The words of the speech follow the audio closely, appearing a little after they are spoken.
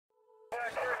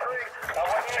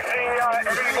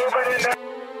Any movement in there?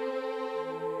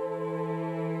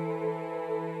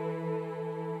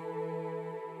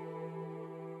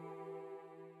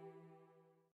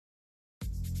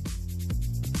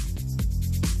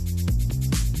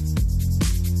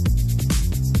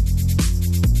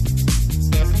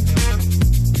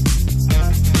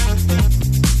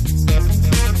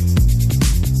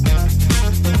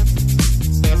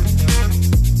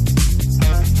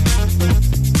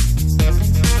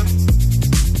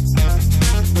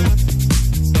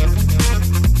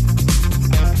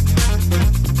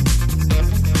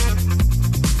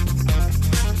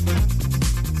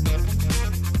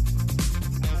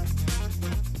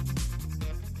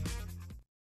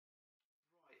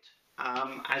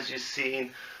 As you've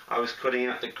seen, I was cutting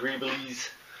out the greeblies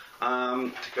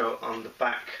to go on the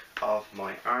back of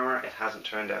my armour. It hasn't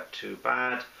turned out too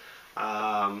bad.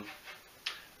 I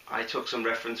took some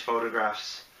reference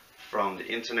photographs from the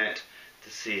internet to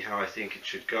see how I think it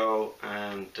should go,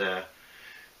 and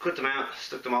cut them out,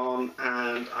 stuck them on,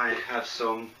 and I have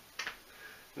some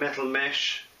metal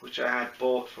mesh which I had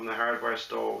bought from the hardware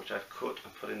store, which I've cut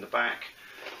and put in the back.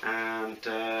 And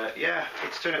yeah,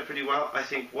 it's turned out pretty well. I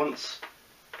think once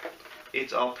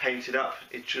it's all painted up,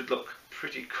 it should look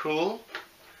pretty cool.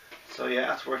 So yeah,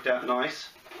 that's worked out nice.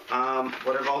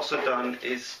 What I've also done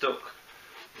is stuck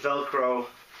Velcro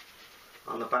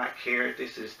on the back here.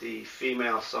 This is the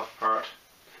female soft part.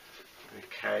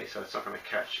 Okay, so it's not going to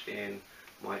catch in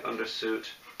my undersuit.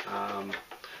 And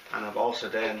I've also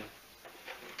then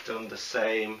done the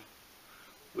same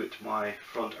with my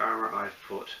front armour. I've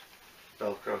put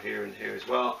Velcro here and here as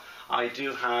well. I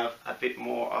do have a bit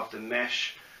more of the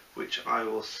mesh which I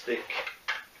will stick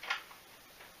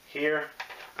here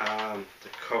to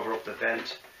cover up the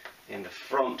vent in the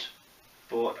front,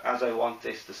 but as I want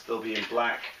this to still be in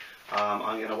black,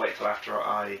 I'm going to wait till after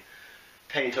I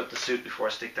paint up the suit before I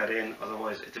stick that in.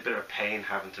 Otherwise it's a bit of a pain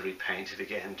having to repaint it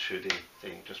again through the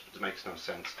thing. Just it makes no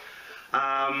sense.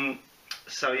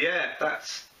 So yeah,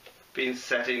 that's been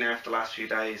setting now for the last few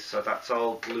days, so that's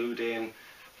all glued in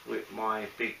with my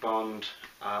Big Bond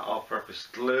all-purpose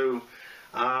glue.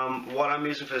 What I'm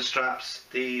using for the straps,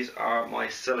 these are my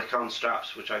silicone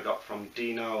straps which I got from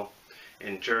Dino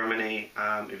in Germany.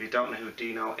 If you don't know who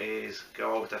Dino is,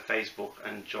 go over to Facebook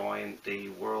and join the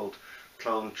World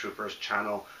Clone Troopers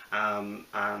channel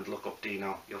and look up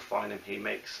Dino. You'll find him. He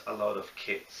makes a lot of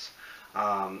kits.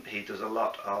 He does a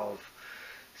lot of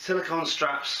silicone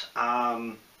straps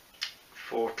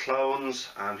for clones.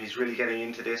 He's really getting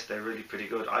into this. They're really pretty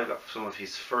good. I got some of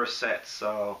his first sets,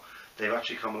 so they've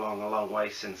actually come along a long way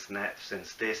since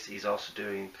this. He's also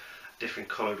doing different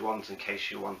coloured ones in case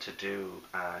you want to do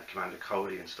Commander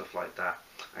Cody and stuff like that.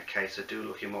 Okay, so do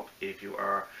look him up if you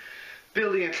are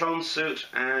building a clone suit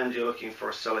and you're looking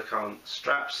for silicone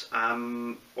straps,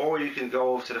 or you can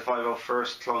go over to the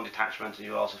 501st Clone Detachment and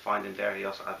you'll also find him there. He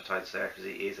also advertises there because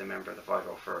he is a member of the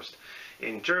 501st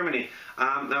in Germany.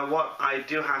 Now what I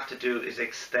do have to do is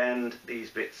extend these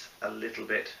bits a little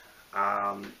bit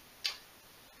because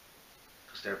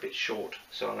they're a bit short,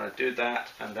 so I'm going to do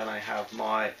that, and then I have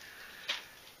my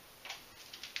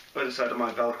other side of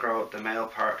my Velcro, the male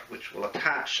part, which will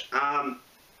attach.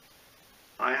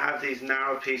 I have these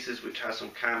narrow pieces which have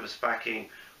some canvas backing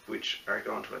which are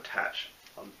going to attach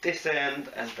on this end,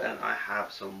 and then I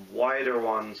have some wider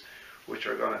ones which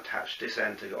are going to attach this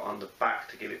end to go on the back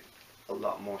to give it a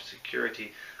lot more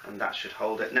security, and that should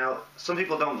hold it. Now some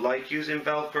people don't like using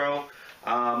Velcro.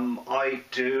 I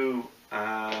do.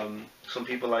 Some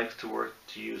people like to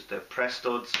use the press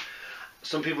studs.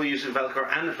 Some people use the Velcro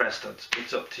and the press studs.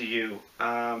 It's up to you.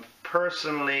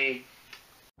 Personally,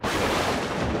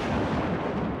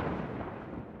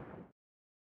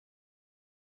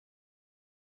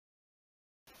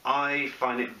 I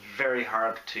find it very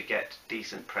hard to get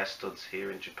decent press studs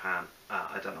here in Japan.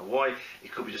 I don't know why.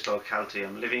 It could be just the locality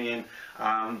I'm living in.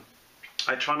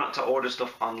 I try not to order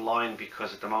stuff online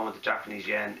because at the moment the Japanese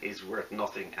yen is worth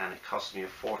nothing and it costs me a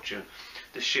fortune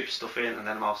to ship stuff in, and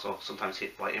then I'm also sometimes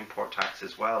hit by import tax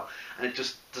as well, and it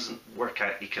just doesn't work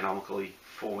out economically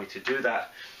for me to do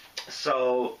that.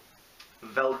 So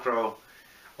Velcro,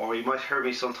 or you might hear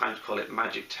me sometimes call it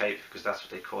magic tape because that's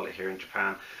what they call it here in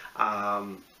Japan,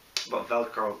 but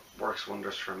Velcro works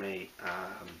wonders for me.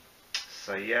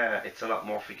 So yeah, it's a lot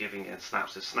more forgiving and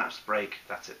snaps. If snaps break,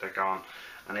 that's it, they're gone,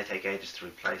 and they take ages to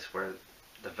replace, where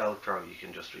the Velcro you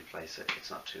can just replace it. It's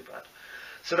not too bad.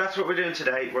 So that's what we're doing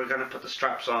today. We're going to put the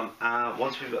straps on.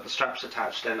 Once we've got the straps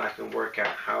attached, then I can work out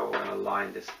how we're going to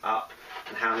line this up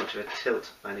and how much of a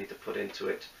tilt I need to put into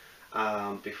it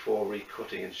before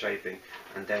recutting and shaping,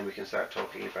 and then we can start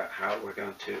talking about how we're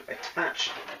going to attach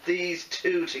these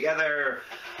two together.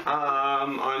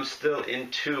 I'm still in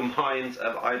two minds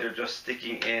of either just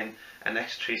sticking in an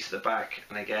extra piece to the back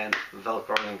and again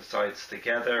velcroing the sides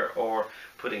together, or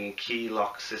putting a key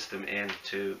lock system in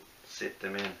to sit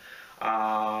them in.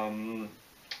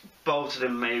 Both of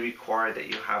them may require that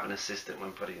you have an assistant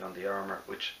when putting on the armour,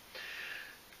 which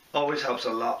always helps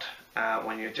a lot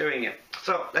when you're doing it.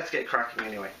 So let's get cracking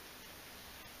anyway.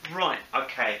 Right,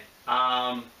 okay.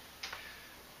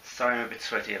 Sorry I'm a bit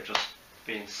sweaty, I've just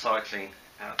been cycling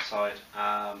outside,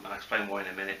 and I'll explain why in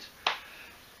a minute.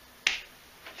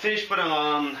 Finished putting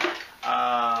on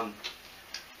the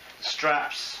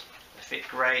straps, they fit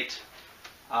great,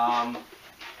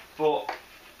 but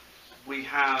we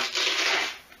have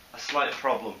a slight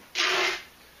problem,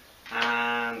 and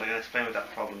I'm going to explain what that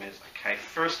problem is. Okay,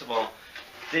 first of all,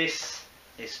 this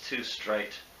is too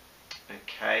straight.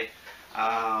 Okay,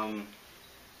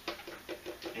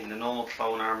 in the normal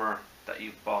clone armor that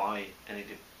you buy, any of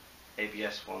the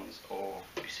ABS ones, or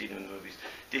you see them in the movies,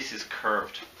 this is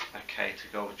curved, okay, to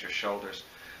go with your shoulders.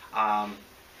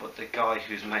 But the guy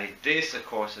who's made this, of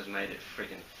course, has made it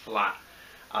friggin' flat,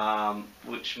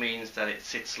 which means that it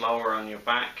sits lower on your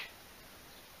back.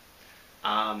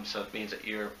 So it means that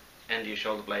your end of your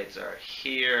shoulder blades are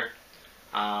here.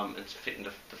 It's fitting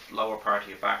the lower part of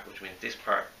your back, which means this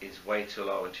part is way too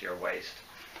low into your waist.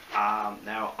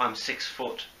 Now I'm 6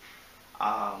 foot.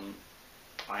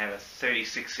 I have a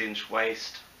 36-inch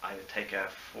waist. I would take a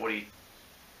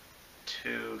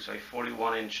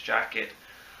 41-inch jacket,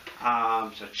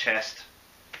 so chest.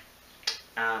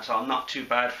 So I'm not too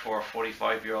bad for a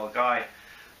 45-year-old guy,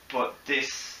 but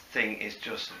this thing is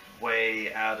just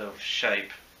way out of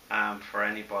shape for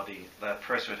anybody. The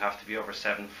person would have to be over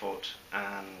 7 foot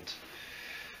and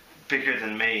bigger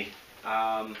than me.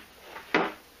 And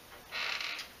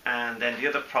then the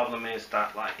other problem is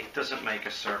that, like, it doesn't make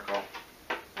a circle.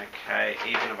 Okay,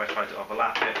 even if I try to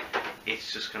overlap it,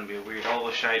 it's just going to be a weird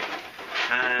oval shape.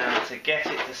 And to get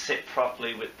it to sit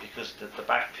properly, because the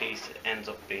back piece, it ends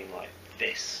up being like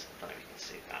this. I don't know if you can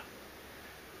see that.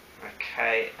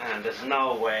 Okay, and there's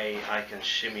no way I can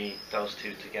shimmy those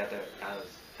two together as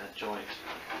a joint,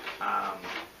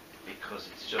 because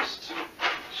it's just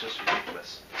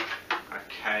ridiculous.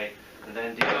 Okay, and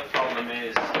then the other problem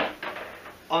is,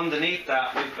 underneath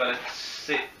that we've got to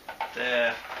sit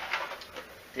the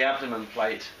abdomen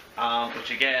plate, which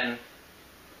again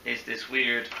is this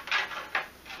weird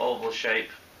oval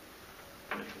shape.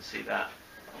 I don't know if you can see that.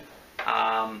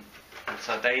 And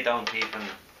so they don't even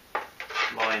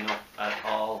line up at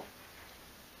all.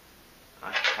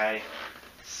 Okay,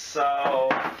 so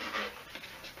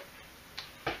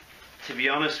to be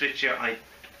honest with you, I've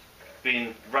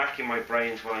been racking my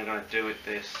brains what I'm going to do with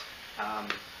this.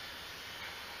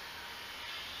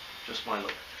 Just my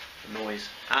look, the noise.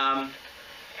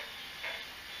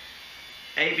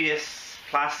 ABS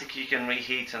plastic you can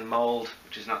reheat and mould,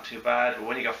 which is not too bad, but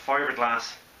when you got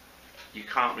fiberglass, you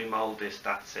can't remold this.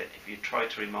 That's it. If you try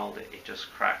to remold it, it just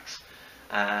cracks,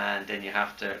 and then you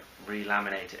have to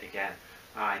re-laminate it again.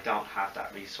 I don't have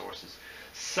that resources.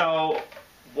 So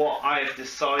what I've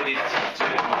decided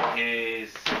to do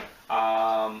is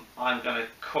I'm going to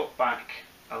cut back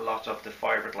a lot of the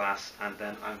fiberglass, and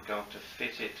then I'm going to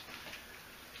fit it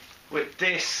with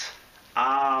this.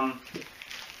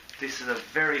 This is a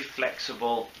very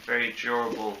flexible, very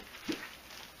durable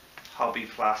hobby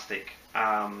plastic.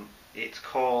 It's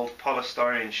called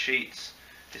polystyrene sheets.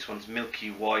 This one's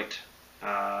milky white.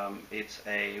 It's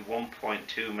a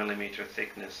 1.2mm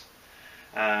thickness.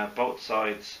 Both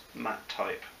sides matte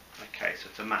type. Okay, so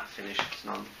it's a matte finish. It's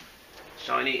not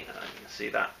shiny, and you can see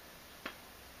that.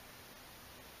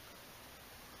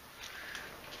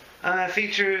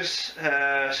 Features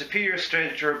superior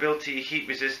strength, durability, heat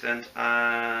resistant,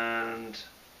 and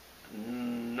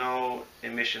no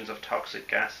emissions of toxic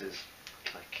gases.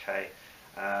 Okay,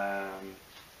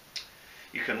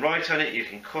 you can write on it, you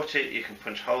can cut it, you can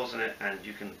punch holes in it, and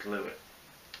you can glue it.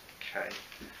 Okay,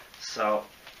 so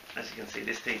as you can see,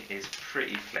 this thing is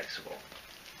pretty flexible.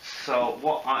 So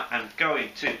what I am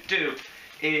going to do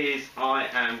is I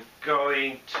am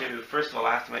going to, first of all,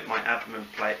 I have to make my abdomen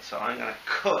plate, so I'm going to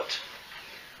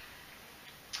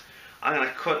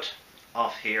cut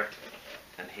off here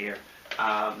and here.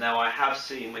 Now I have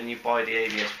seen when you buy the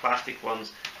ABS plastic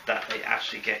ones that they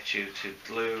actually get you to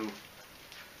glue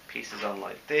pieces on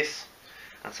like this,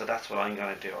 and so that's what I'm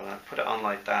going to do. I'm going to put it on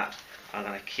like that. I'm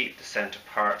going to keep the center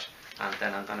part, and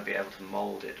then I'm going to be able to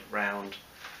mold it round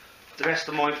the rest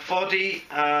of my body.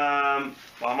 Well,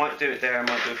 I might do it there, I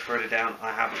might do it further down.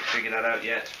 I haven't figured that out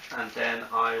yet. And then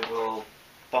I will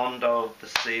Bondo the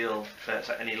seal,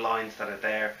 so any lines that are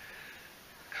there,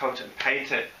 coat it and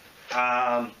paint it.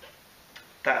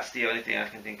 That's the only thing I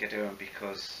can think of doing,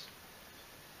 because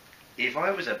if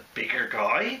I was a bigger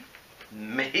guy,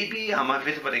 maybe I might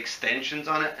put extensions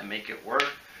on it and make it work.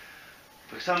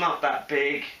 Because I'm not that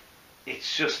big,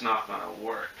 it's just not going to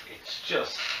work. It's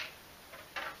just,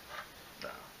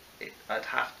 I'd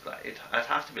have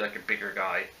to be like a bigger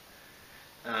guy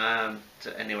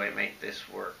to anyway make this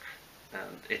work,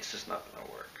 and it's just not going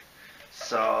to work.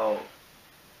 So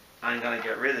I'm going to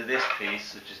get rid of this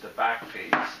piece, which is the back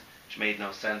piece, which made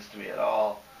no sense to me at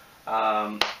all,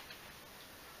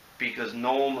 because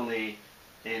normally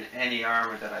in any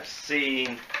armor that I've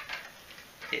seen,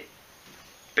 it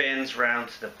bends round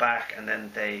to the back and then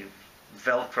they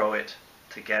Velcro it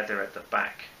together at the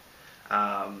back.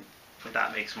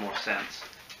 That makes more sense.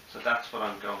 So that's what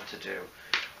I'm going to do.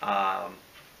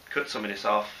 Cut some of this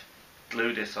off,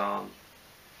 glue this on,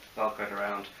 Velcro it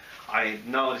around. I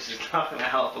know this is not going to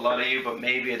help a lot of you, but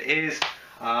maybe it is.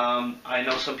 I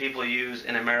know some people use,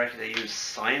 in America, they use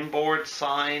signboard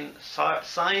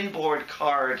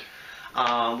card,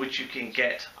 which you can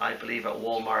get, I believe, at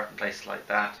Walmart and places like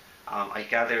that. I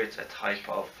gather it's a type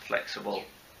of flexible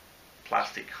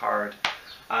plastic card,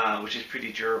 which is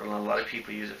pretty durable, and a lot of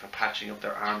people use it for patching up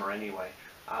their armor anyway.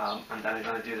 And then I'm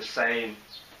going to do the same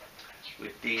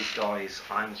with these guys.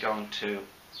 I'm going to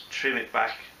trim it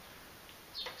back,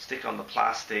 stick on the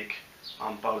plastic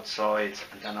on both sides,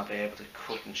 and then I'll be able to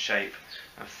cut and shape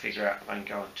and figure out if I'm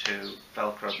going to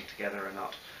Velcro them together or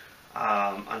not.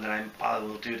 And then I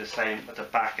will do the same at the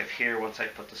back of here once I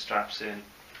put the straps in.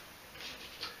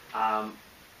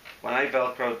 When I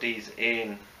Velcroed these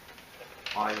in,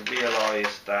 I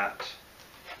realised that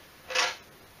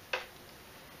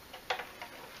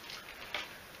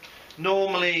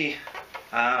normally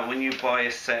when you buy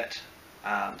a set,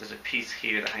 there's a piece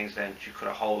here that hangs down that you cut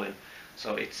a hole in,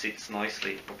 so it sits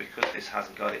nicely, but because this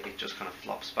hasn't got it, it just kind of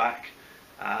flops back.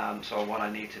 So what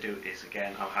I need to do is,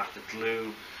 again, I'll have to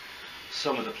glue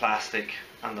some of the plastic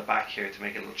on the back here to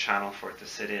make a little channel for it to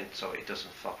sit in, so it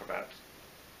doesn't flop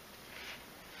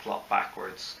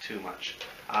backwards too much.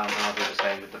 And I'll do the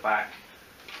same with the back.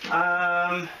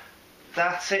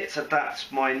 That's it. So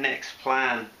that's my next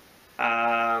plan.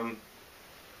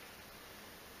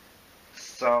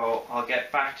 So I'll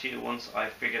get back to you once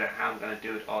I've figured out how I'm going to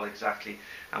do it all exactly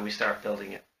and we start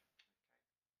building it.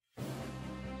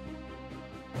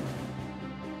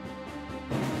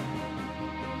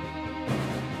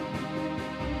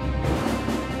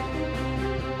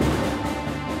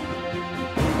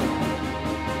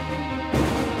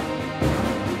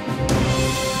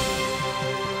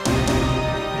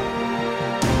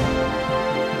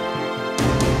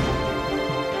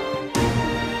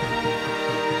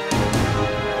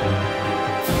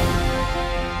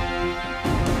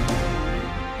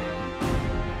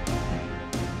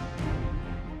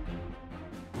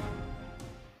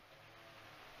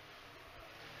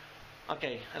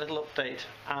 Okay, a little update.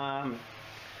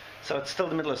 So it's still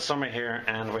the middle of summer here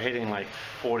and we're hitting like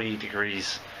 40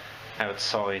 degrees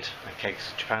outside. Okay,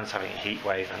 so Japan's having a heat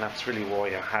wave, and that's really why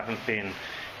I haven't been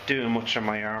doing much on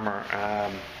my armor.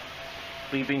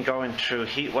 We've been going through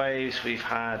heat waves, we've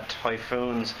had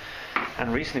typhoons,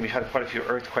 and recently we've had quite a few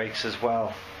earthquakes as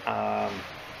well.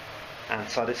 And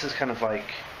so this is kind of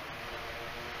like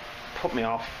put me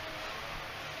off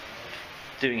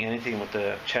doing anything with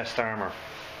the chest armor.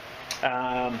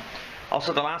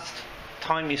 Also, the last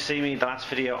time you see me, the last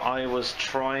video, I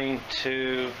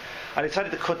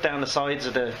decided to cut down the sides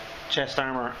of the chest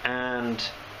armor, and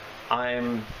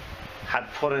I had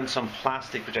put in some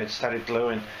plastic which I started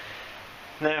gluing.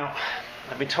 Now,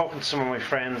 I've been talking to some of my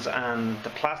friends, and the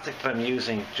plastic that I'm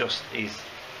using just is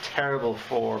terrible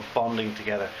for bonding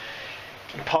together.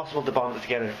 Impossible to bond it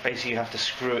together. Basically you have to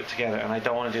screw it together, and I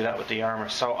don't want to do that with the armor.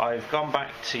 So I've gone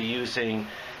back to using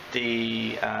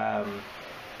the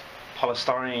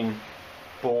polystyrene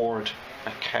board,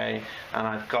 okay, and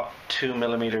I've got 2.5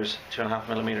 millimeters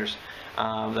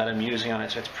that I'm using on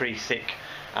it, so it's pretty thick,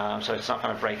 so it's not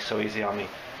going to break so easy on me.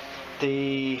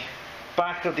 The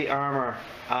back of the armor,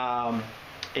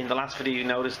 in the last video you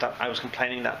noticed that I was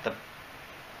complaining that the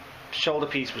shoulder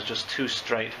piece was just too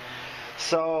straight,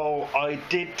 so I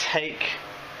did take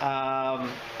a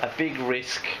big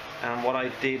risk, and what I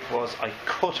did was I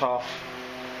cut off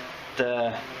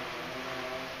that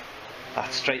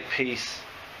straight piece,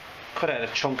 cut out a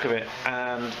chunk of it,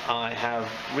 and I have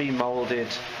remolded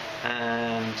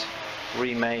and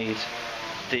remade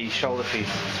the shoulder piece.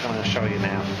 I'm going to show you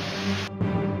now.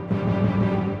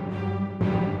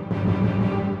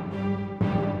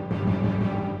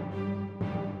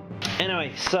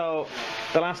 Okay, so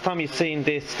the last time you've seen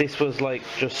this, this was like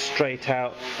just straight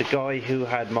out. The guy who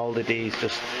had molded these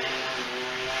just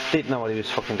didn't know what he was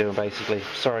fucking doing, basically.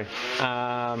 Sorry.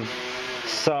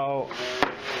 So,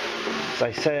 as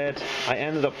I said, I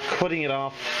ended up cutting it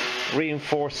off,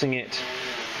 reinforcing it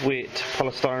with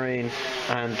polystyrene,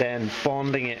 and then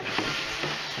bonding it.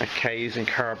 Okay, using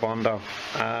Carbondo.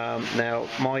 Now,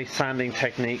 my sanding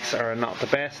techniques are not the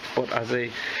best, but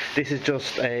this is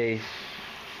just a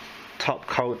top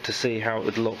coat to see how it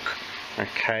would look.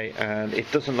 Okay, and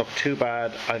it doesn't look too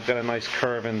bad. I've got a nice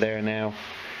curve in there now,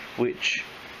 which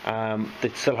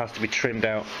it still has to be trimmed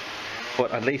out,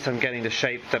 but at least I'm getting the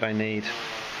shape that I need.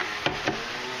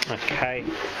 Okay,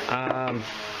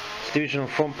 it's the original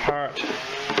front part.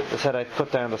 As I said, I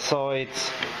cut down the sides.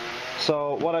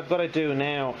 So what I've got to do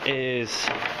now is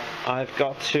I've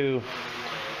got to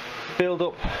build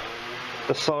up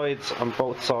the sides on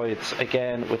both sides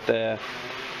again with the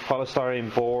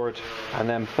polystyrene board, and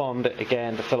then bond it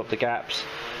again to fill up the gaps.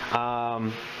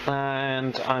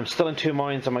 And I'm still in two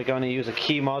minds. Am I going to use a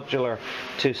key modular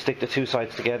to stick the two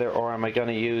sides together, or am I going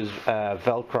to use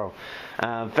Velcro?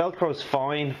 Velcro is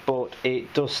fine, but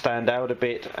it does stand out a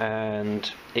bit, and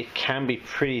it can be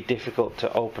pretty difficult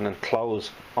to open and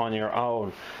close on your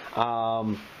own.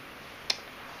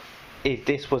 If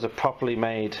this was a properly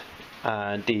made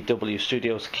DW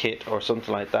Studios kit or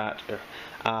something like that,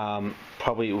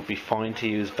 probably it would be fine to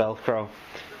use Velcro.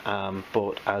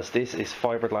 But as this is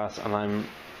fiberglass and I'm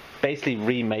basically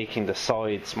remaking the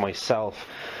sides myself,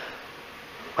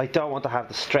 I don't want to have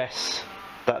the stress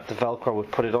that the Velcro would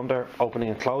put it under, opening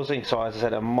and closing. So as I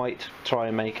said, I might try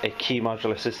and make a key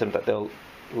modular system that they'll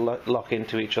lock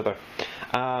into each other.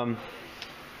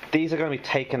 These are going to be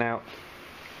taken out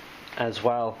as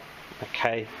well.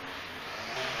 Okay,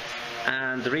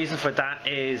 and the reason for that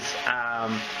is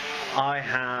I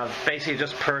have basically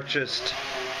just purchased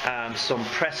some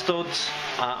press studs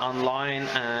online,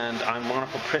 and I'm going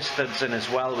to put press studs in as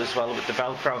well with the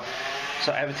Velcro,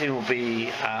 so everything will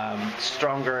be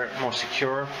stronger, more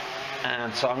secure.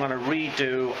 And so I'm going to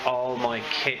redo all my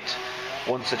kit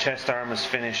once the chest arm is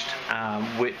finished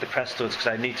with the press studs, because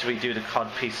I need to redo the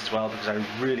cod piece as well, because I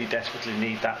really desperately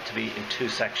need that to be in two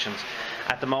sections.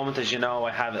 At the moment, as you know,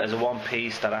 I have it as a one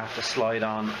piece that I have to slide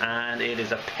on, and it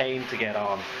is a pain to get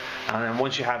on. And then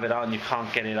once you have it on, you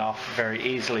can't get it off very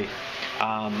easily.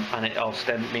 And it also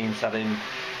then means that I'm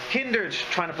hindered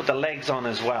trying to put the legs on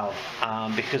as well,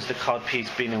 because the cod piece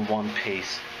being in one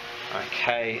piece.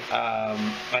 Okay,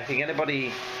 I think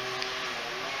anybody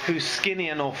who's skinny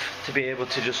enough to be able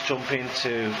to just jump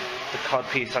into the cod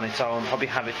piece on its own probably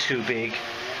have it too big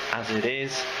as it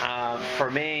is. For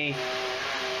me,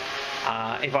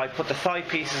 if I put the thigh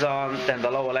pieces on, then the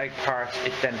lower leg part,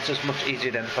 then it's just much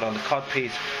easier then to put on the cod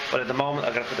piece. But at the moment,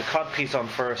 I've got to put the cod piece on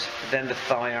first, then the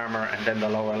thigh armour, and then the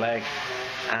lower leg.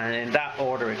 And in that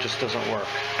order, it just doesn't work.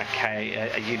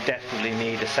 Okay, you definitely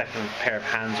need a second pair of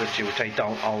hands with you, which I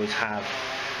don't always have.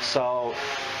 So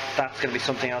that's going to be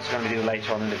something else I'm going to do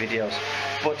later on in the videos.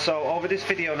 But so over this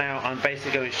video now, I'm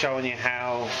basically showing you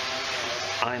how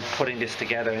I'm putting this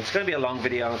together. It's going to be a long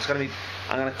video. I'm going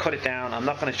to cut it down. I'm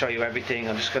not going to show you everything.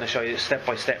 I'm just going to show you step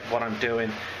by step what I'm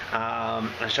doing,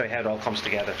 and show you how it all comes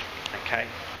together. Okay.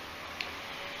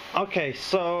 Okay,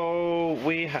 so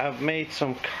we have made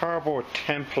some cardboard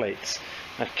templates.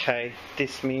 Okay,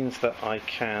 this means that I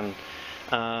can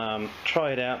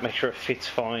try it out, make sure it fits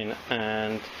fine,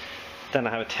 and then I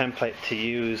have a template to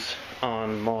use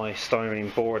on my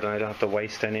styrene board, and I don't have to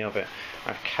waste any of it.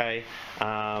 Okay.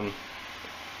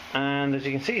 And as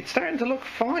you can see, it's starting to look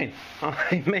fine.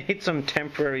 I made some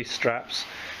temporary straps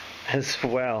as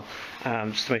well,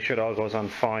 just to make sure it all goes on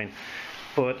fine.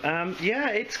 But yeah,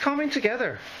 it's coming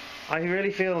together. I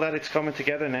really feel that it's coming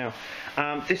together now.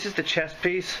 This is the chest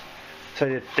piece,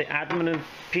 so the abdomen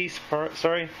piece part,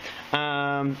 sorry.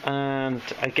 And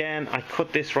again, I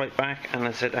cut this right back, and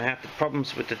I said I had the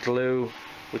problems with the glue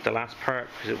with the last part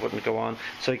because it wouldn't go on.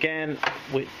 So again,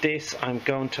 with this, I'm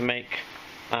going to make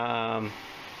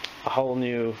a whole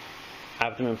new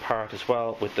abdomen part as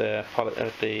well with the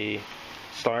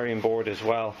styrene board as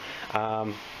well.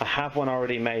 I have one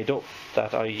already made up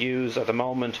that I use at the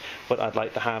moment, but I'd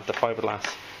like to have the fiberglass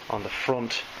on the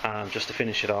front just to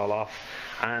finish it all off.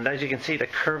 And as you can see, the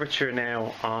curvature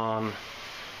now on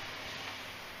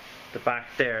the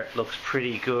back there looks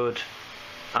pretty good.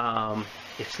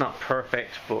 It's not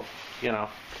perfect, but you know,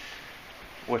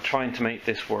 we're trying to make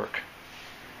this work.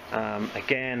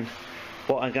 Again,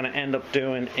 what I'm going to end up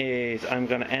doing is I'm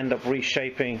going to end up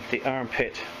reshaping the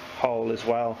armpit hole as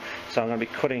well. So I'm going to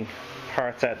be cutting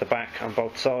parts out the back on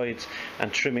both sides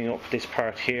and trimming up this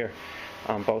part here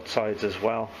on both sides as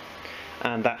well.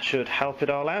 and that should help it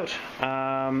all out.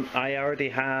 I already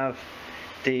have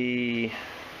the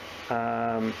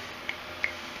I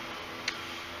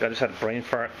just had a brain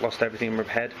fart, lost everything in my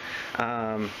head.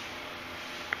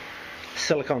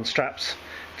 Silicone straps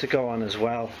to go on as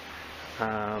well.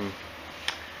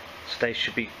 So they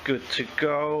should be good to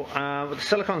go. With the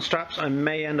silicone straps, I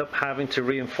may end up having to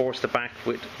reinforce the back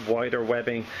with wider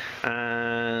webbing,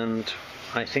 and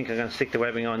I think I'm going to stick the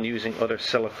webbing on using other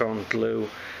silicone glue.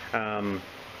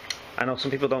 I know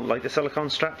some people don't like the silicone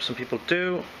straps, some people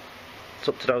do. It's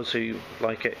up to those who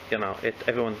like it, you know,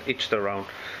 everyone each their own.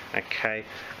 Okay,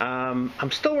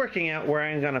 I'm still working out where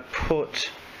I'm going to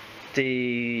put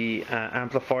the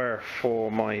amplifier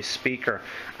for my speaker.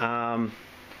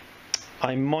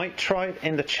 I might try it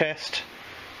in the chest,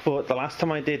 but the last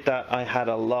time I did that I had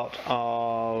a lot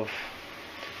of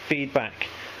feedback.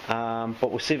 But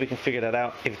we'll see if we can figure that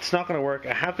out. If it's not going to work,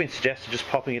 I have been suggested just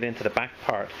popping it into the back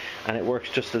part, and it works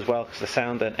just as well because the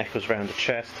sound then echoes around the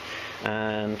chest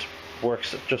and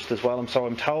works just as well, so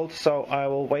I'm told. So I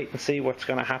will wait and see what's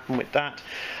going to happen with that.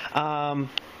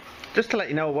 Just to let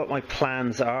you know what my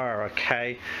plans are,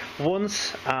 okay?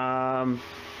 Once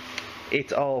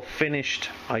it's all finished,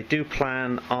 I do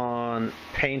plan on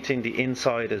painting the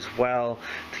inside as well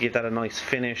to give that a nice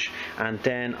finish, and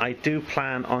then I do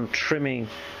plan on trimming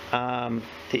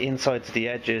the insides of the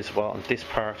edges, well, on this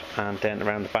part and then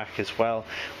around the back as well,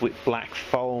 with black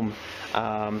foam,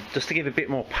 just to give a bit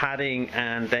more padding,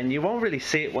 and then you won't really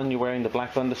see it when you're wearing the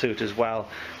black undersuit as well,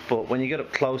 but when you get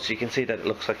up close you can see that it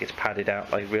looks like it's padded out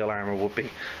like real armour would be.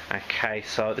 Okay,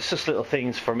 so this is just little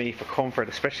things for me for comfort,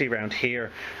 especially around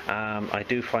here. I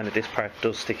do find that this part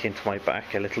does stick into my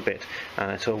back a little bit,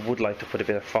 so I would like to put a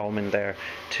bit of foam in there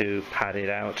to pad it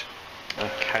out.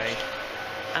 Okay,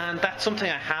 and that's something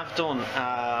I have done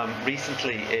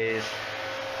recently, is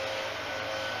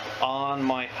on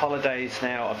my holidays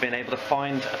now I've been able to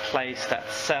find a place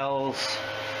that sells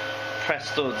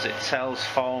press studs, it sells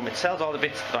foam, it sells all the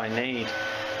bits that I need,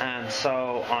 and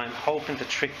so I'm hoping to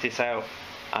trick this out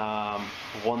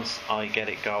once I get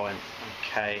it going.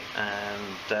 Okay,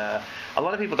 and a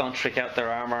lot of people don't trick out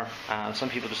their armour, some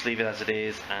people just leave it as it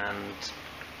is and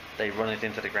they run it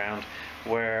into the ground,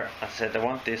 where I said I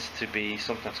want this to be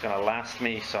something that's going to last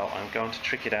me, so I'm going to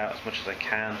trick it out as much as I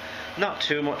can. Not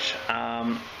too much.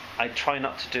 I try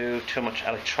not to do too much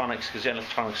electronics, because the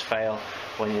electronics fail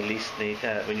when you least need,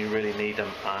 when you really need them.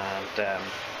 And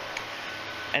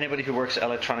anybody who works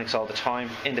electronics all the time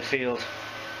in the field,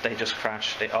 they just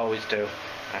crash. They always do.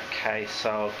 Okay,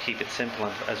 so keep it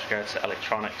simple as regards to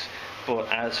electronics.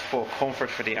 But as for comfort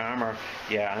for the armour,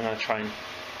 yeah, I'm going to try and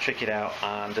trick it out,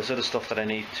 and there's other stuff that I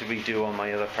need to redo on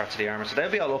my other parts of the armour, so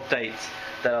there'll be all updates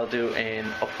that I'll do in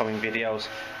upcoming videos.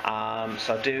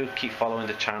 So do keep following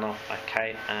the channel,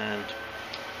 okay, and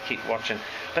keep watching.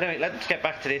 But anyway, let's get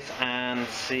back to this and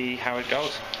see how it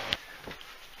goes.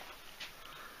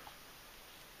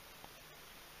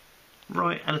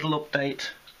 Right, a little update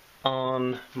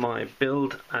on my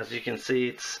build. As you can see,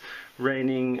 it's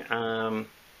raining.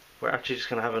 We're actually just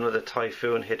going to have another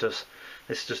typhoon hit us.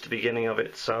 This is just the beginning of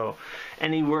it, so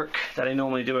any work that I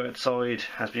normally do outside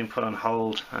has been put on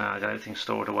hold. I got everything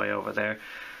stored away over there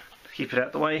to keep it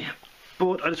out the way.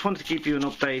 But I just wanted to give you an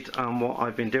update on what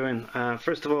I've been doing.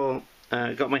 First of all,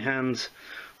 got my hands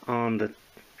on the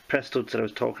press studs that I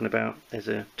was talking about. There's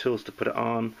tools to put it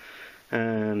on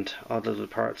and all the little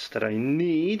parts that I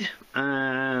need.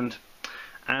 And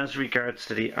as regards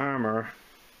to the armour,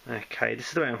 okay, this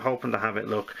is the way I'm hoping to have it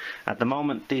look. At the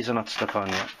moment, these are not stuck on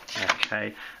yet.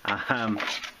 Okay.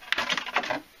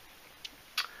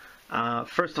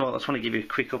 First of all, I just want to give you a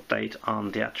quick update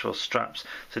on the actual straps.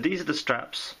 So these are the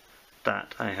straps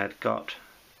that I had got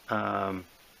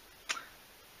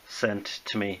sent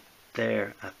to me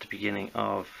there at the beginning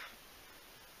of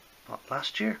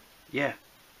last year? Yeah,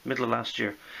 middle of last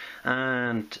year.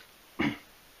 And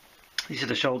these are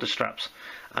the shoulder straps,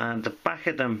 and the back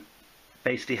of them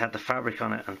basically had the fabric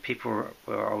on it, and people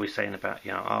were always saying about,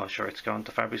 you know, oh sure, it's gone,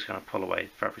 the fabric's going to pull away,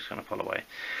 the fabric's going to pull away.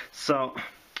 So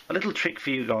a little trick for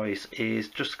you guys is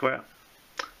just go out,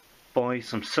 buy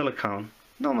some silicone,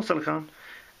 normal silicone,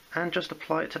 and just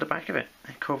apply it to the back of it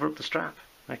and cover up the strap.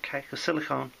 Okay, because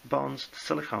silicone bonds to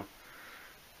silicone.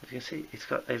 As you can see, it's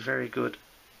got a very good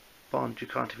bond. You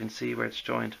can't even see where it's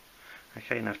joined.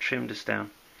 Okay, now I've trimmed this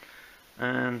down,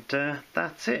 and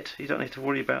that's it. You don't need to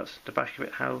worry about the back of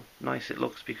it, how nice it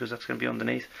looks, because that's going to be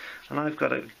underneath. And I've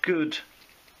got a good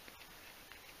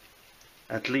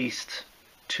at least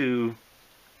 2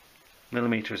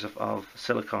 millimeters of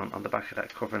silicone on the back of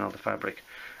that, covering all the fabric,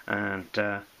 and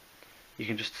you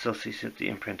can just still see the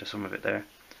imprint of some of it there.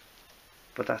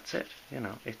 But that's it, you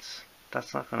know, it's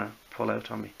that's not going to pull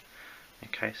out on me.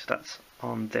 Okay, so that's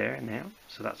on there now,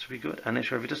 so that's really good. And then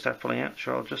sure, if you just start pulling out,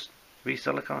 sure, I'll just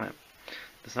re-silicone it.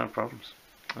 There's no problems.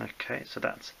 Okay, so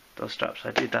that's those straps.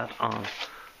 I did that on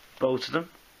both of them.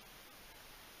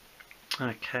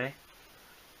 Okay,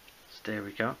 so there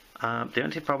we go. The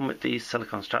only problem with these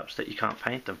silicone straps that you can't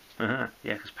paint them. Yeah,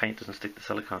 because paint doesn't stick to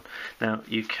silicone. Now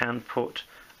you can put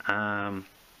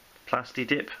Plasti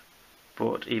Dip,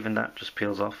 but even that just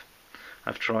peels off.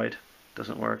 I've tried,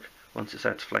 doesn't work. Once it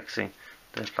starts flexing,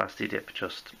 the Plasti Dip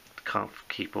just can't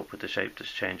keep up with the shape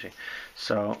that's changing.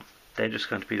 So they're just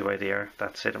going to be the way they are.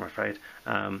 That's it, I'm afraid.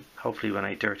 Hopefully when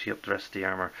I dirty up the rest of the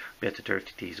armour, we have to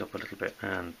dirty these up a little bit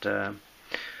and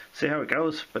see how it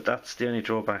goes. But that's the only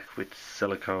drawback with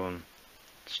silicone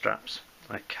straps.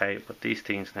 Okay, but these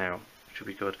things now should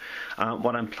be good.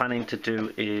 What I'm planning to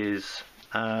do is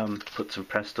put some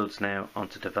press studs now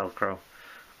onto the Velcro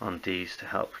on these to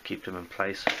help keep them in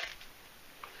place.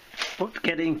 But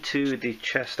getting to the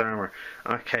chest armour,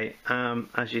 okay,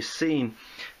 as you've seen,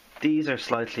 these are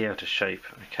slightly out of shape.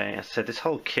 Okay, as I said, this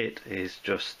whole kit is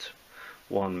just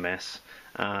one mess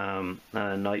and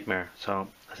a nightmare. So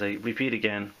as I repeat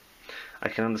again, I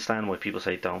can understand why people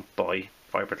say don't buy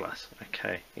fiberglass,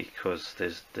 okay, because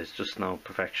there's just no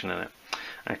perfection in it.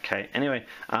 Okay, anyway,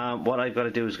 what I've got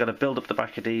to do is got to build up the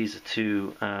back of these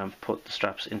to put the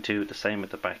straps into. The same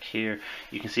at the back here.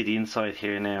 You can see the inside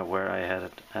here now where I had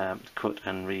it cut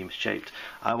and reshaped.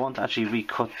 I want to actually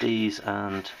recut these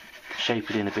and shape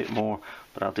it in a bit more,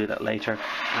 but I'll do that later.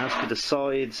 As for the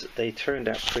sides, they turned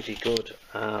out pretty good.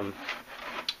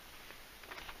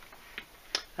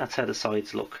 That's how the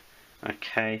sides look.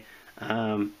 Okay,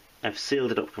 I've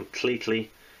sealed it up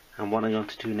completely, and what I'm going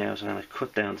to do now is I'm going to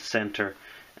cut down the center,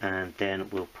 and then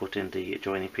we'll put in the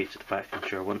joining piece at the back. I'm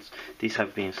sure once these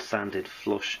have been sanded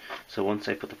flush, so once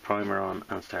I put the primer on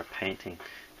and start painting,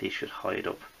 these should hide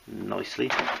up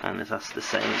nicely, and that's the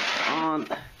same on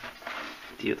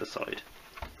the other side.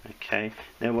 Okay,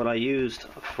 now what I used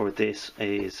for this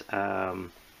is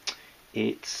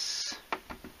it's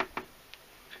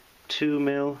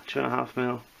 2.5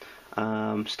 mil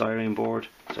styrene board,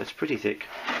 so it's pretty thick.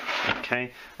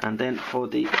 Okay, and then for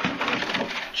the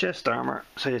chest armour,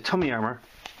 so the tummy armour,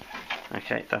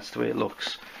 okay, that's the way it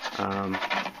looks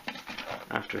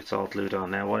after it's all glued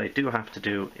on. Now what I do have to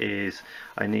do is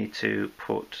I need to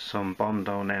put some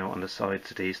Bondo now on the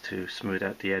sides of these to smooth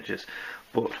out the edges,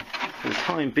 but for the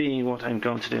time being what I'm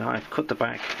going to do, I've cut the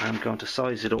back, I'm going to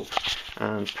size it up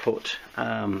and put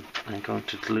I'm going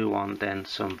to glue on then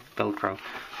some Velcro,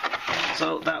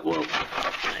 so that will,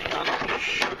 hang on,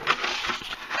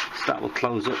 so that will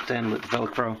close up then with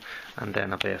Velcro, and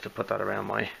then I'll be able to put that around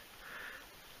my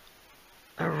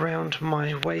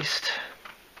waist.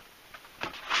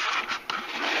 Put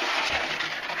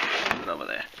it over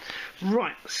there.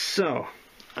 Right, so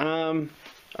I'm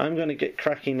going to get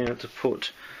cracking now to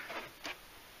put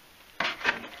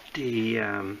the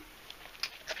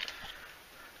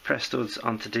press studs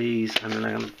onto these, and then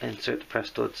I'm going to insert the press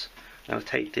studs. I'm going to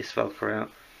take this Velcro out,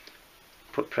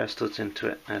 put press studs into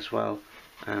it as well,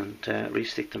 and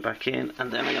re-stick them back in,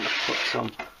 and then I'm going to put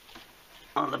some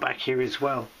on the back here as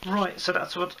well. Right, so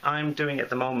that's what I'm doing at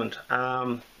the moment.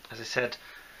 As I said,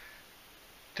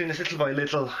 doing this little by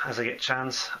little as I get a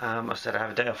chance. I said I have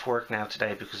a day off work now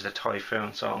today because of the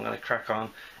typhoon, so I'm going to crack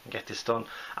on and get this done.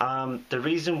 The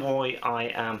reason why I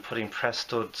am putting press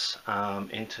studs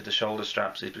into the shoulder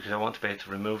straps is because I want to be able to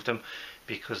remove them,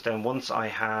 because then once I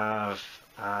have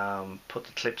put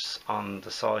the clips on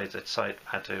the sides, I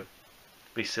had to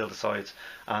reseal the sides.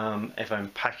 If I'm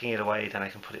packing it away, then I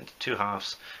can put it into two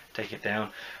halves, take it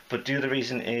down. But the other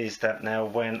reason is that now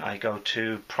when I go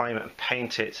to prime it and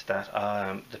paint it, that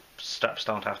the straps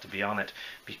don't have to be on it.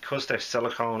 Because they're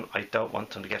silicone, I don't want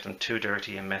them to get them too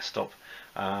dirty and messed up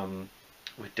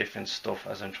with different stuff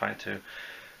as I'm trying to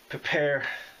prepare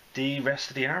the rest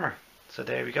of the armour. So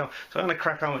there we go. So I'm going to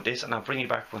crack on with this, and I'll bring you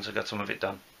back once I've got some of it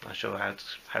done. I'll show you how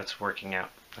it's working out.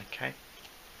 Okay.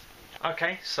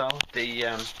 Okay, so the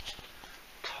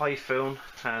typhoon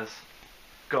has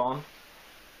gone.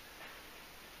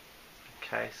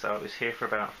 Okay, so it was here for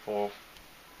about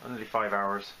only 5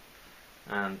 hours,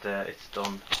 and it's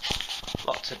done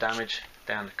lots of damage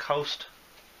down the coast,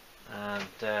 and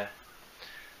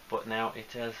but now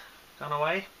it has gone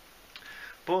away.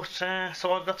 But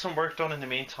so I've got some work done in the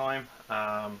meantime.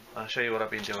 I'll show you what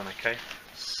I've been doing. Okay,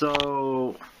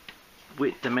 so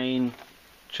with the main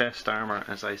chest armour,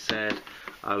 as I said,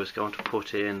 I was going to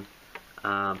put in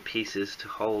pieces to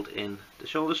hold in the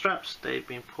shoulder straps. They've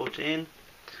been put in.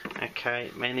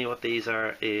 Okay, mainly what these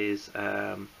are is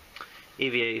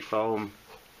EVA foam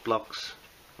blocks,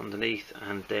 underneath,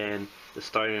 and then the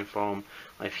styrofoam foam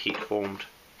I've heat formed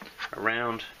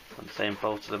around on the same,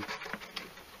 both of them,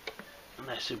 and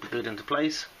they're super good into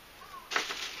place.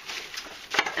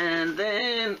 And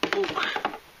then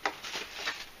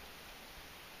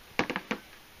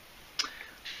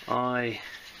I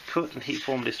cut and heat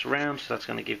form this around, so that's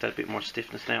going to give that a bit more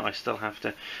stiffness. Now I still have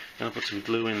to put some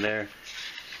glue in there,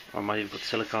 or I might even put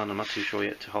silicone, I'm not too sure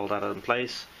yet, to hold that in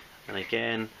place. And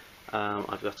again,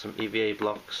 I've got some EVA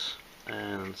blocks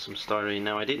and some styrene.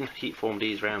 Now I didn't heat form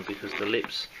these round because the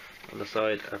lips on the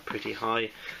side are pretty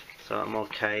high, so I'm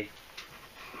okay.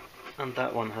 And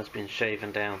that one has been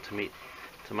shaven down to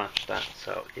match that,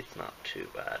 so it's not too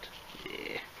bad.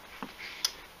 Yeah.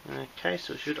 Okay,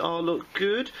 so it should all look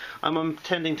good. I'm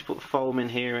intending to put foam in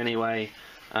here anyway,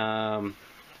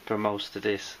 for most of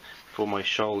this, for my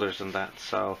shoulders and that,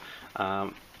 so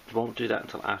won't do that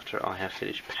until after I have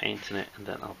finished painting it, and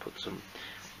then I'll put some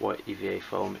white EVA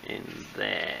foam in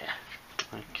there.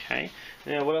 Okay,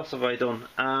 now what else have I done?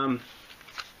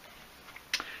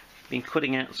 Been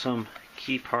cutting out some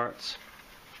key parts.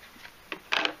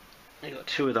 I got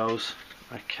 2 of those.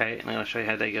 Okay, and I'm going to show you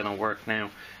how they're going to work now.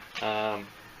 I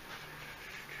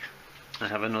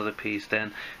have another piece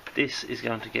then. This is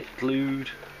going to get glued.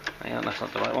 Hang on, that's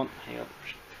not the right one. Hang on.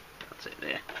 That's it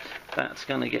there. That's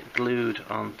going to get glued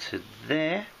onto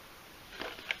there.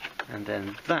 And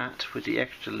then that, with the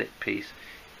extra lip piece,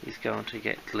 is going to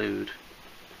get glued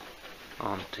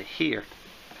onto here.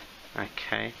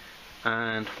 Okay.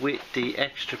 And with the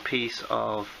extra piece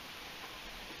of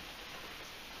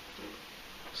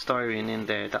styrene in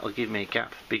there, that will give me a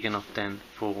gap big enough then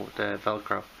for the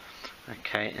Velcro.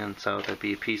 Okay, and so there'll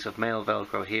be a piece of male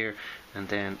Velcro here, and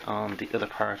then on the other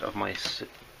part of my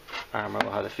armour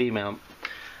will have the female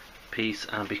piece.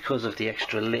 And because of the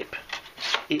extra lip,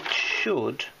 it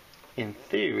should, in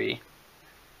theory,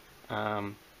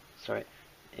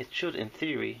 it should in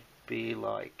theory be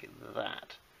like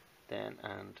that then,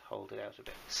 and hold it out a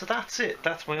bit. So that's it,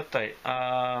 that's my update.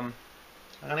 I'm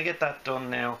gonna get that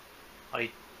done now. I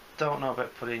don't know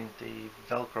about putting the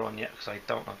Velcro on yet, because I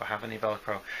don't know if I have any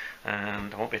Velcro,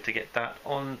 and I won't be able to get that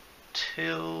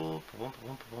until when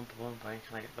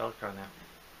can I get Velcro now?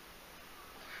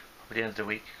 At the end of the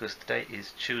week, because today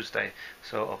is Tuesday,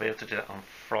 so I'll be able to do that on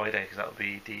Friday, because that'll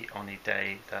be the only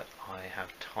day that I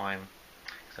have time,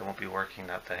 because I won't be working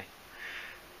that day,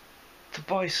 to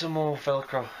buy some more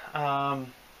Velcro.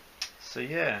 So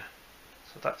yeah,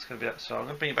 so that's going to be that. So I'm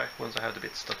going to bring it back once I have the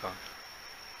bit stuck on.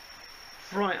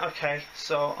 Right, okay,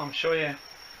 so I'm showing you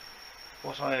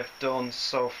what I have done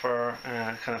so far,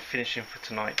 kind of finishing for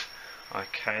tonight.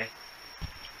 Okay.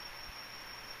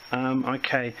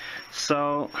 Okay,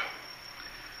 so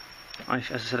as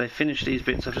I said, I finished these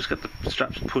bits. I've just got the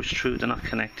straps pushed through, they're not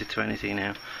connected to anything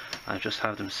now. I just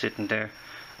have them sitting there.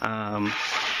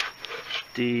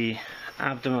 The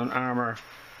abdomen armour,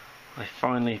 I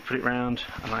finally put it round,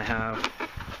 and I have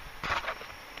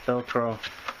Velcro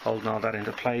holding all that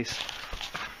into place.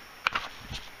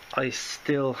 I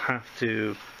still have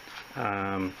to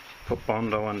put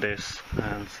Bondo on this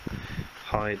and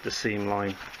hide the seam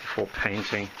line before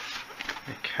painting.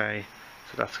 Okay,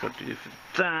 so that's got to do for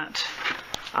that.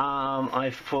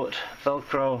 I've put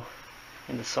Velcro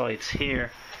in the sides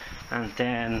here, and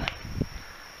then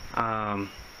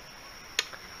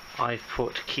I've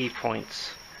put key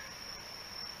points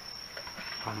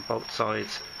on both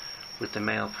sides with the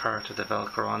male part of the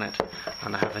Velcro on it,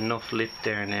 and I have enough lip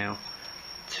there now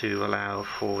to allow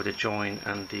for the join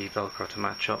and the Velcro to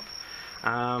match up.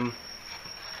 And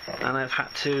I've had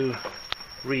to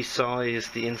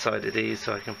resize the inside of these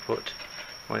so I can put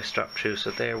my strap through,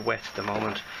 so they're wet at the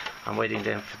moment. I'm waiting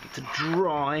then for them to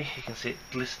dry. You can see it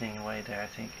glistening away there, I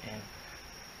think, in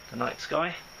the night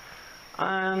sky.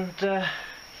 And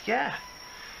yeah,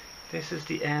 this is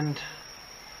the end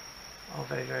of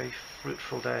a very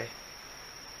fruitful day.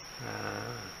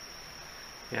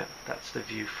 Yeah, that's the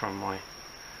view from my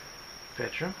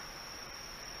bedroom.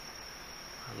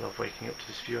 I love waking up to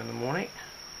this view in the morning.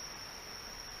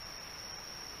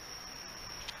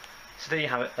 So there you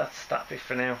have it, that's that bit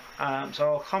for now.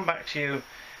 So I'll come back to you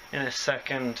in a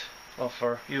second. Well,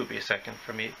 for you it'll be a second,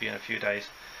 for me it'll be in a few days.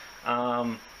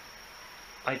 I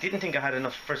didn't think I had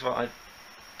enough, first of all, I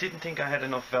didn't think I had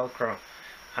enough Velcro,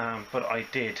 but I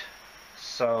did.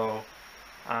 So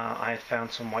I had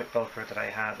found some white Velcro that I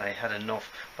had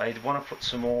enough, but I want to put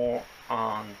some more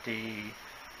on the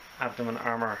abdomen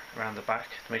armour around the back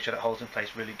to make sure that holds in place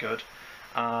really good.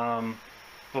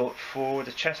 But for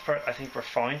the chest part, I think we're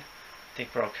fine. I think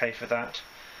we're okay for that.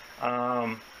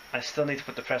 I still need to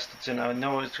put the press studs in. I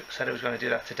know I said I was going to do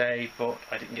that today, but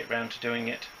I didn't get round to doing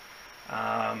it.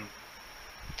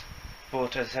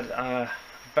 But as I said,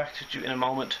 back to you in a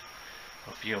moment.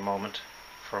 A few moment.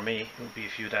 For me, it will be a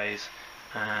few days,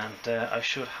 and I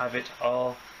should have it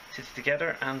all stitched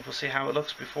together, and we'll see how it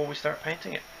looks before we start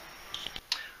painting it.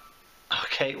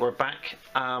 Okay, we're back.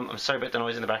 I'm sorry about the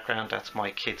noise in the background. That's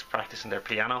my kids practicing their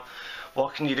piano.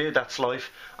 What can you do? That's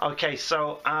life. Okay,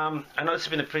 so I know it's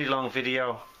been a pretty long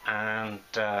video, and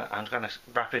I'm going to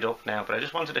wrap it up now, but I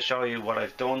just wanted to show you what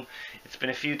I've done. It's been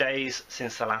a few days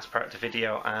since the last part of the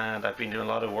video, and I've been doing a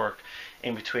lot of work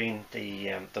in between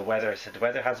the weather. So the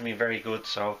weather hasn't been very good,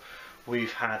 so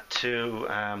we've had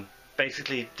to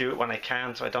basically do it when I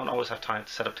can, so I don't always have time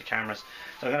to set up the cameras.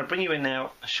 So I'm going to bring you in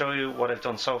now, show you what I've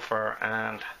done so far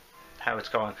and how it's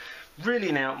going.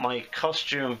 Really now, my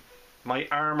costume, my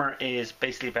armour is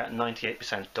basically about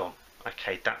 98% done.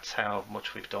 Okay, that's how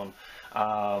much we've done.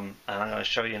 And I'm going to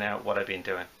show you now what I've been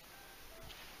doing.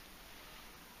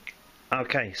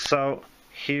 Okay, so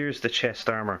here's the chest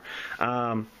armour.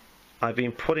 I've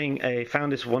been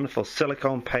found this wonderful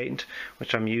silicone paint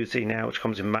which I'm using now, which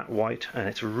comes in matte white, and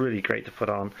it's really great to put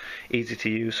on, easy to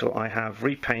use. So I have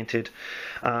repainted,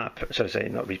 not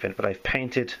repainted, but I've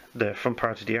painted the front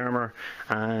part of the armour,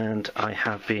 and I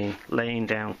have been laying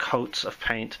down coats of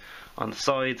paint on the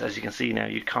sides. As you can see now,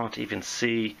 you can't even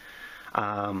see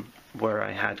where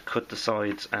I had cut the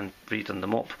sides and redone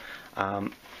them up. I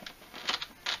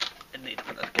need to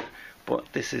put that again, but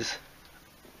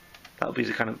that'll be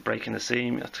the kind of break in the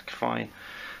seam. That's fine.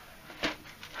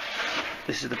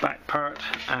 This is the back part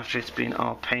after it's been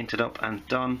all painted up and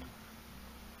done,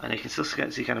 and you can still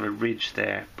see kind of a ridge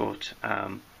there, but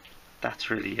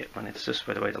that's really it, and it's just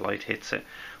by the way the light hits it.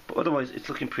 But otherwise it's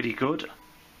looking pretty good.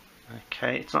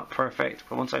 Okay, it's not perfect,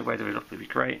 but once I weather it up it'll be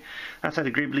great. That's how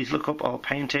the Gribblies look up all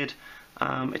painted.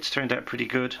 It's turned out pretty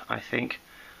good, I think,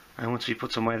 and once we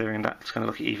put some weather in that, it's going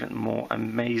to look even more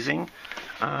amazing.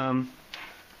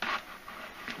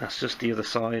 That's just the other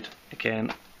side.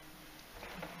 Again,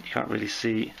 you can't really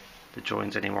see the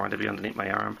joins anymore, they'll be underneath my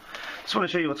arm. Just want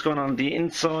to show you what's going on the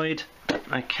inside.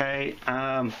 Okay,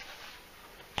 I've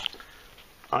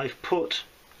put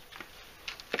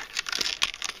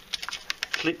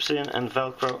clips in and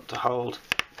Velcro to hold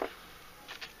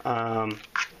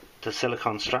the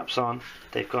silicone straps on.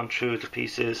 They've gone through the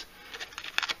pieces,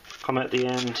 come out the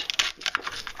end.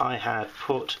 I had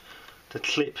put the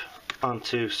clip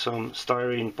onto some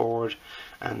styrene board,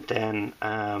 and then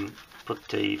put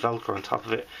the Velcro on top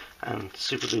of it and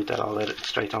super glued that all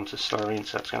straight onto styrene,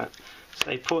 so that's going to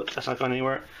stay put, that's not going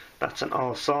anywhere. That's on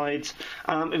all sides.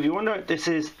 If you wonder what this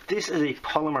is a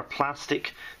polymer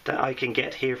plastic that I can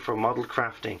get here for model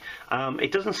crafting.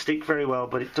 It doesn't stick very well,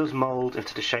 but it does mold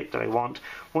into the shape that I want.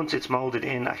 Once it's molded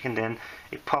in,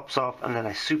 it pops off, and then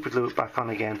I super glue it back on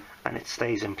again, and it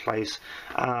stays in place.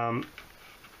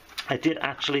 I did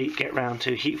actually get round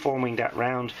to heat forming that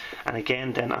round, and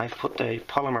again then I've put the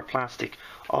polymer plastic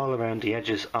all around the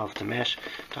edges of the mesh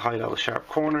to hide all the sharp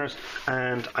corners,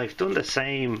 and I've done the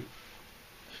same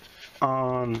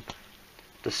on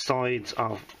the sides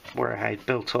of where I had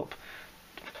built up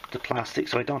the plastic,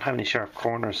 so I don't have any sharp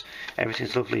corners.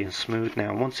 Everything's lovely and smooth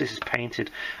now. Once this is painted,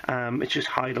 it just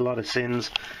hide a lot of sins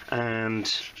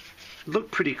and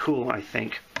look pretty cool, I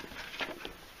think.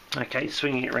 Okay,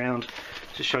 swinging it around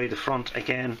to show you the front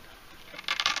again.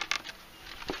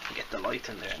 Get the light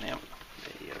in there now.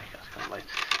 There you go, light.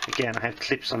 Again, I have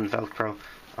clips on Velcro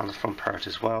on the front part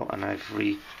as well, and I've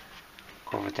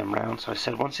covered them round. So I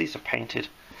said once these are painted, it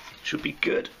should be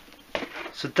good.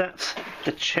 So that's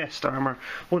the chest armour.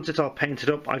 Once it's all painted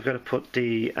up, I've got to put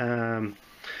the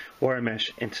wire mesh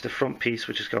into the front piece,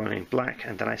 which is going in black,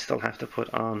 and then I still have to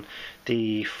put on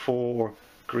the 4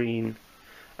 green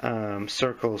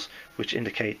circles which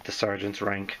indicate the sergeant's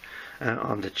rank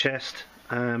on the chest,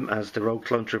 as the Rogue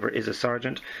Clone Trooper is a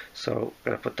sergeant, so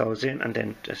I'm going to put those in, and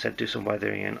then I said do some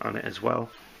weathering in on it as well.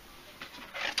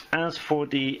 As for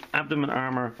the abdomen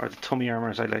armour, or the tummy armour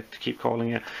as I like to keep calling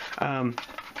it, as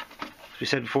we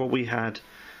said before, we had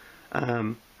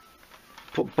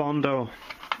put Bondo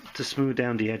to smooth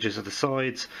down the edges of the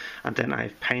sides, and then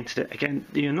I've painted it. Again,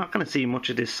 you're not going to see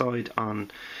much of this side on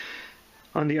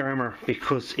the armour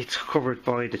because it's covered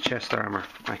by the chest armour.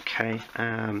 Okay,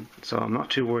 so I'm not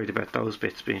too worried about those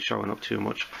bits being showing up too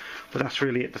much, but that's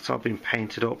really it. That's all been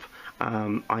painted up.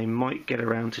 I might get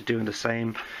around to doing the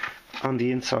same on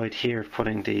the inside here,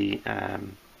 putting the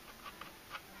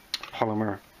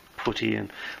polymer putty in,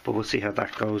 but we'll see how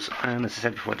that goes. And as I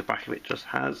said before, the back of it just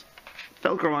has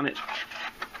Velcro on it.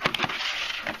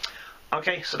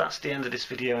 Okay, so that's the end of this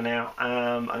video now.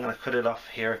 I'm going to cut it off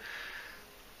here.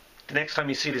 The next time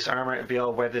you see this armour, it'll be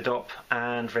all weathered up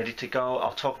and ready to go.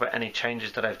 I'll talk about any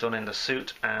changes that I've done in the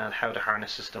suit and how the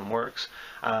harness system works.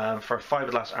 For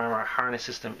fiberglass armour, harness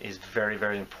system is very,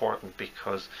 very important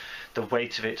because the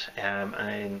weight of it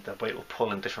and the weight will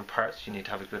pull in different parts. You need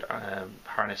to have a good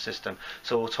harness system.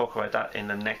 So we'll talk about that in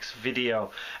the next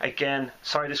video. Again,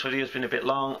 sorry this video has been a bit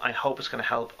long. I hope it's going to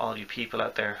help all you people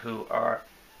out there who are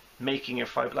making your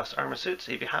fiberglass armor suits.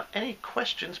 If you have any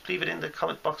questions, please leave it in the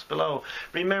comment box below.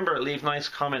 Remember, leave nice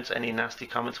comments. Any nasty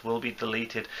comments will be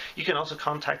deleted. You can also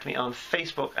contact me on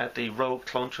Facebook at the Rogue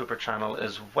Clone Trooper channel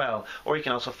as well, or you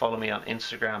can also follow me on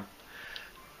Instagram.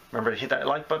 Remember to hit that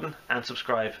like button and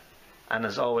subscribe, and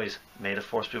as always, may the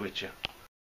force be with you.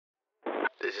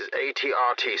 This is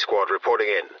ATRT squad reporting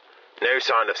in. No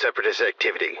sign of separatist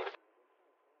activity.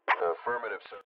 Affirmative, sir.